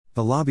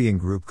The lobbying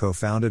group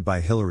co-founded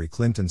by Hillary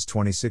Clinton's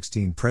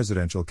 2016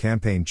 presidential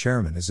campaign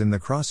chairman is in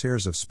the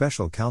crosshairs of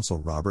special counsel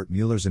Robert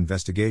Mueller's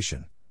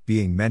investigation,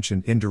 being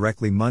mentioned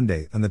indirectly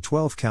Monday in the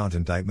 12-count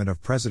indictment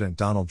of President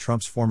Donald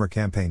Trump's former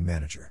campaign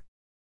manager.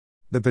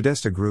 The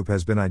Podesta Group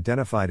has been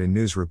identified in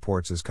news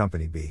reports as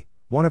Company B,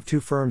 one of two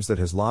firms that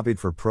has lobbied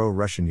for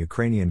pro-Russian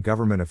Ukrainian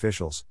government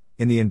officials,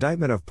 in the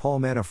indictment of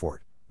Paul Manafort,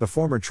 the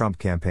former Trump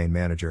campaign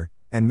manager,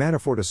 and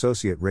Manafort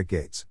associate Rick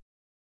Gates.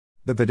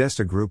 The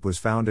Podesta Group was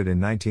founded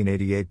in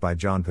 1988 by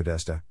John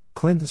Podesta,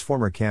 Clinton's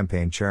former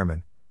campaign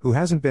chairman, who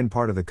hasn't been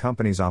part of the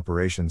company's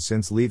operations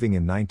since leaving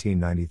in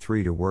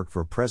 1993 to work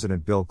for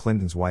President Bill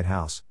Clinton's White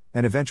House,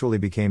 and eventually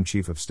became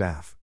chief of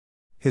staff.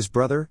 His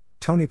brother,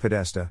 Tony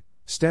Podesta,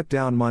 stepped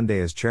down Monday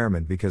as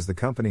chairman because the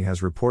company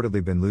has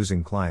reportedly been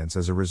losing clients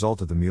as a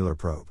result of the Mueller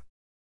probe.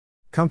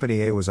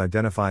 Company A was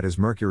identified as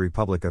Mercury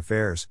Public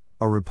Affairs,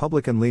 a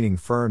Republican-leaning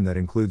firm that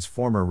includes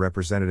former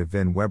Representative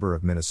Vin Weber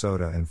of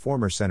Minnesota and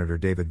former Senator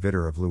David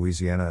Vitter of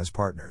Louisiana as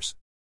partners.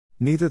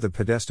 Neither the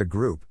Podesta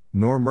Group,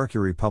 nor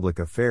Mercury Public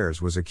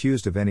Affairs was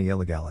accused of any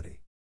illegality.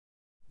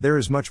 There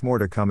is much more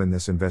to come in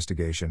this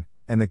investigation,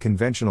 and the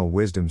conventional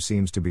wisdom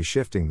seems to be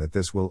shifting that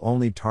this will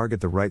only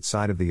target the right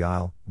side of the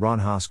aisle, Ron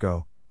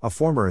Hosko, a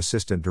former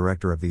assistant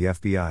director of the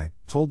FBI,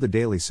 told the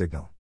Daily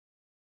Signal.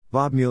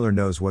 Bob Mueller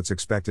knows what's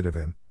expected of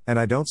him, and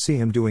I don't see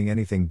him doing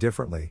anything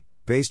differently,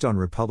 based on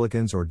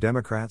Republicans or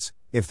Democrats.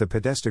 If the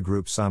Podesta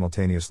Group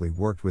simultaneously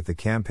worked with the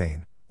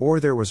campaign, or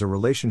there was a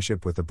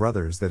relationship with the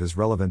brothers that is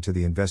relevant to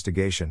the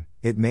investigation,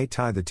 it may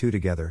tie the two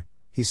together,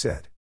 he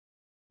said.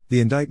 The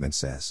indictment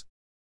says,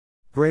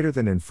 greater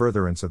than in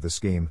furtherance of the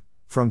scheme,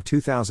 from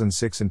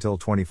 2006 until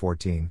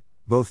 2014,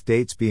 both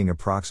dates being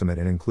approximate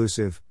and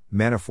inclusive,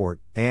 Manafort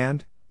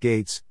and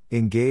Gates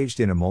engaged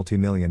in a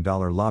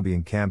multi-million-dollar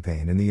lobbying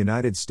campaign in the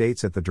United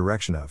States at the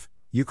direction of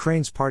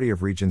Ukraine's Party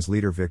of Regions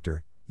leader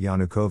Viktor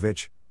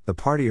Yanukovych, the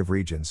Party of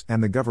Regions,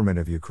 and the government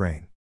of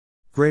Ukraine.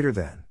 Greater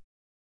than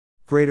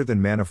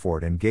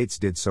Manafort and Gates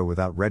did so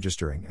without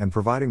registering and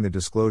providing the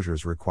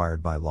disclosures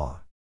required by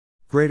law.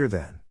 Greater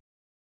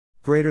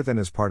than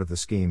as part of the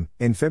scheme,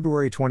 in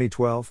February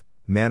 2012,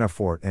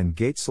 Manafort and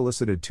Gates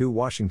solicited two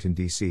Washington,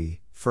 D.C.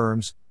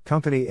 firms,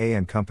 Company A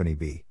and Company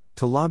B,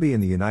 to lobby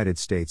in the United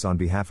States on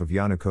behalf of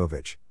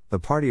Yanukovych, the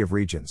Party of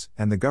Regions,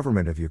 and the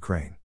government of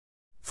Ukraine.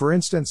 For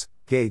instance,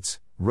 Gates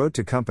wrote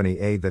to Company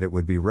A that it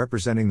would be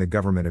representing the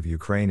government of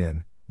Ukraine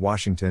in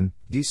Washington,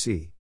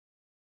 D.C.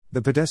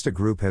 The Podesta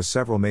Group has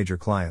several major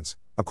clients,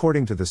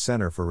 according to the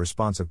Center for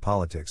Responsive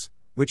Politics,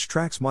 which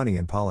tracks money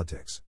in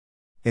politics.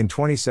 In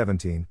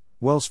 2017,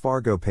 Wells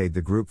Fargo paid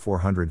the group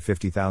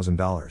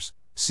 $450,000,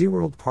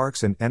 SeaWorld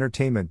Parks and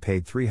Entertainment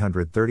paid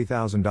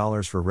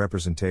 $330,000 for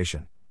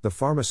representation, the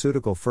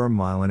pharmaceutical firm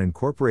Mylan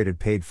Incorporated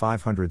paid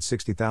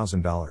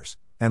 $560,000,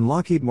 and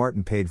Lockheed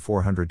Martin paid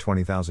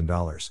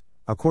 $420,000,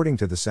 according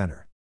to the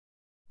center.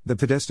 The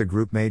Podesta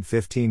Group made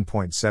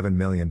 $15.7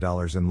 million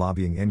in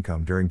lobbying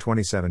income during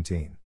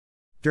 2017.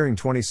 During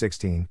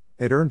 2016,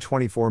 it earned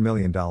 $24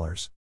 million.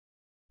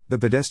 The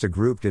Podesta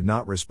Group did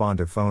not respond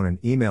to phone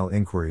and email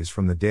inquiries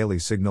from the Daily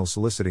Signal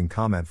soliciting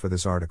comment for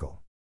this article.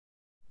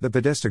 The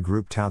Podesta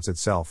Group touts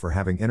itself for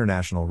having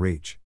international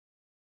reach.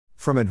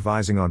 From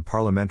advising on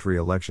parliamentary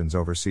elections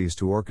overseas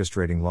to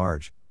orchestrating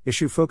large,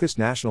 issue-focused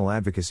national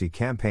advocacy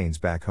campaigns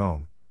back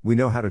home, we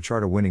know how to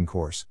chart a winning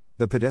course,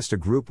 the Podesta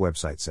Group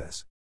website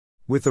says.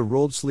 With the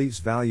rolled sleeves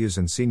values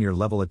and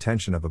senior-level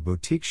attention of a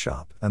boutique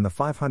shop and the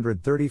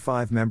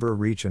 535-member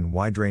reach and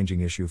wide-ranging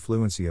issue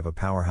fluency of a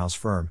powerhouse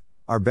firm,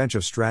 our bench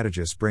of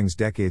strategists brings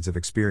decades of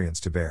experience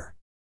to bear.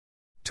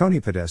 Tony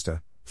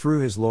Podesta,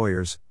 through his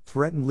lawyers,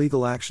 threatened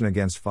legal action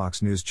against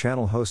Fox News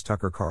Channel host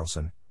Tucker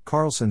Carlson.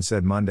 Carlson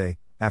said Monday,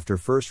 after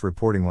first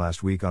reporting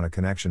last week on a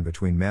connection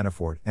between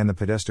Manafort and the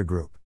Podesta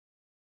Group.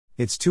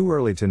 It's too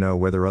early to know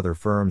whether other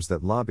firms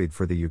that lobbied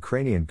for the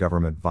Ukrainian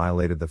government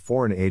violated the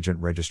Foreign Agent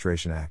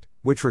Registration Act,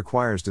 which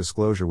requires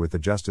disclosure with the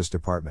Justice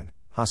Department,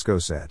 Hosko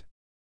said.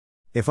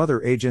 If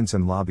other agents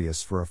and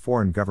lobbyists for a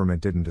foreign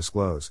government didn't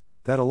disclose,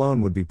 that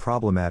alone would be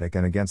problematic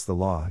and against the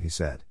law, he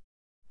said.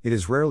 It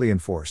is rarely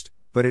enforced,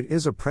 but it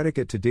is a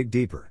predicate to dig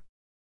deeper.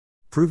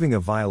 Proving a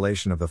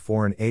violation of the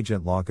foreign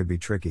agent law could be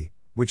tricky,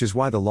 which is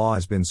why the law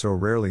has been so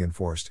rarely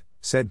enforced,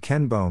 said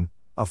Ken Bohm,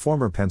 a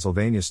former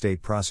Pennsylvania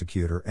state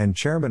prosecutor and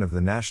chairman of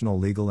the National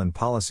Legal and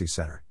Policy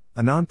Center,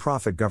 a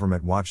nonprofit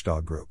government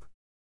watchdog group.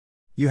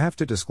 You have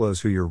to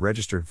disclose who you're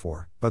registered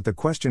for, but the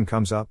question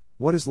comes up,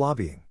 what is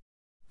lobbying?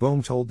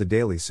 Bohm told the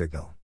Daily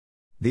Signal.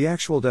 The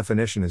actual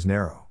definition is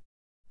narrow.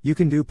 You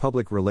can do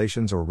public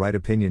relations or write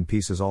opinion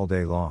pieces all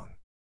day long.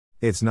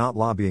 It's not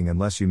lobbying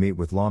unless you meet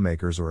with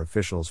lawmakers or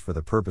officials for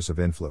the purpose of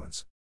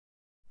influence.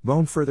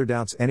 Bohm further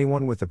doubts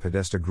anyone with the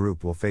Podesta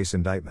Group will face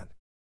indictment.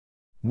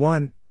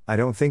 1. I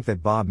don't think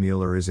that Bob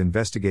Mueller is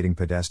investigating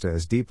Podesta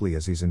as deeply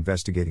as he's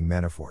investigating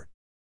Manafort.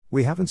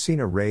 We haven't seen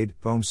a raid,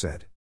 Bohm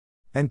said.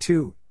 And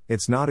 2,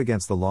 it's not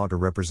against the law to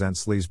represent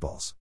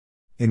sleazeballs.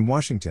 In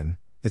Washington,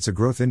 it's a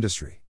growth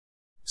industry.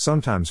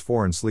 Sometimes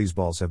foreign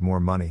sleazeballs have more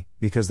money,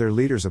 because they're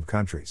leaders of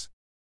countries.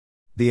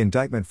 The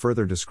indictment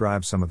further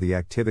describes some of the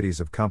activities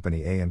of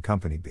Company A and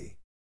Company B.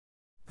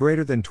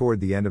 Greater than toward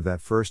the end of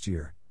that first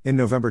year, in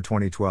November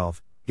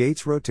 2012,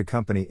 Gates wrote to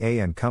Company A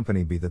and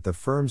Company B that the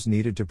firms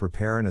needed to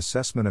prepare an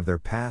assessment of their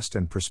past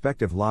and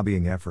prospective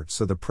lobbying efforts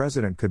so the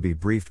president could be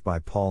briefed by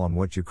Paul on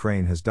what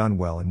Ukraine has done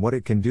well and what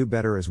it can do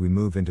better as we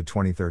move into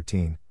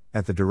 2013,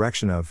 at the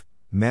direction of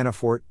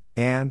Manafort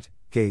and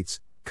Gates.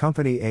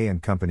 Company A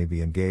and Company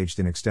B engaged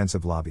in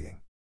extensive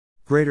lobbying.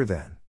 Greater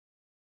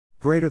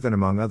than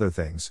among other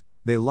things,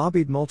 they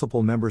lobbied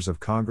multiple members of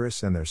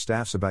Congress and their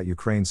staffs about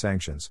Ukraine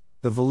sanctions,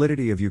 the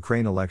validity of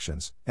Ukraine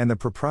elections, and the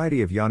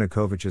propriety of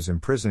Yanukovych's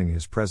imprisoning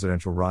his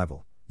presidential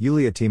rival,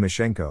 Yulia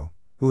Tymoshenko,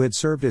 who had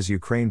served as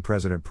Ukraine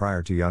president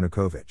prior to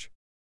Yanukovych.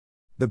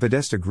 The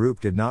Podesta group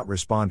did not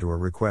respond to a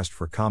request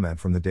for comment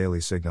from the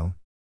Daily Signal.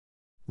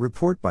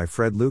 Report by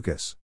Fred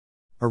Lucas.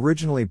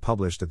 Originally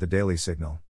published at the Daily Signal.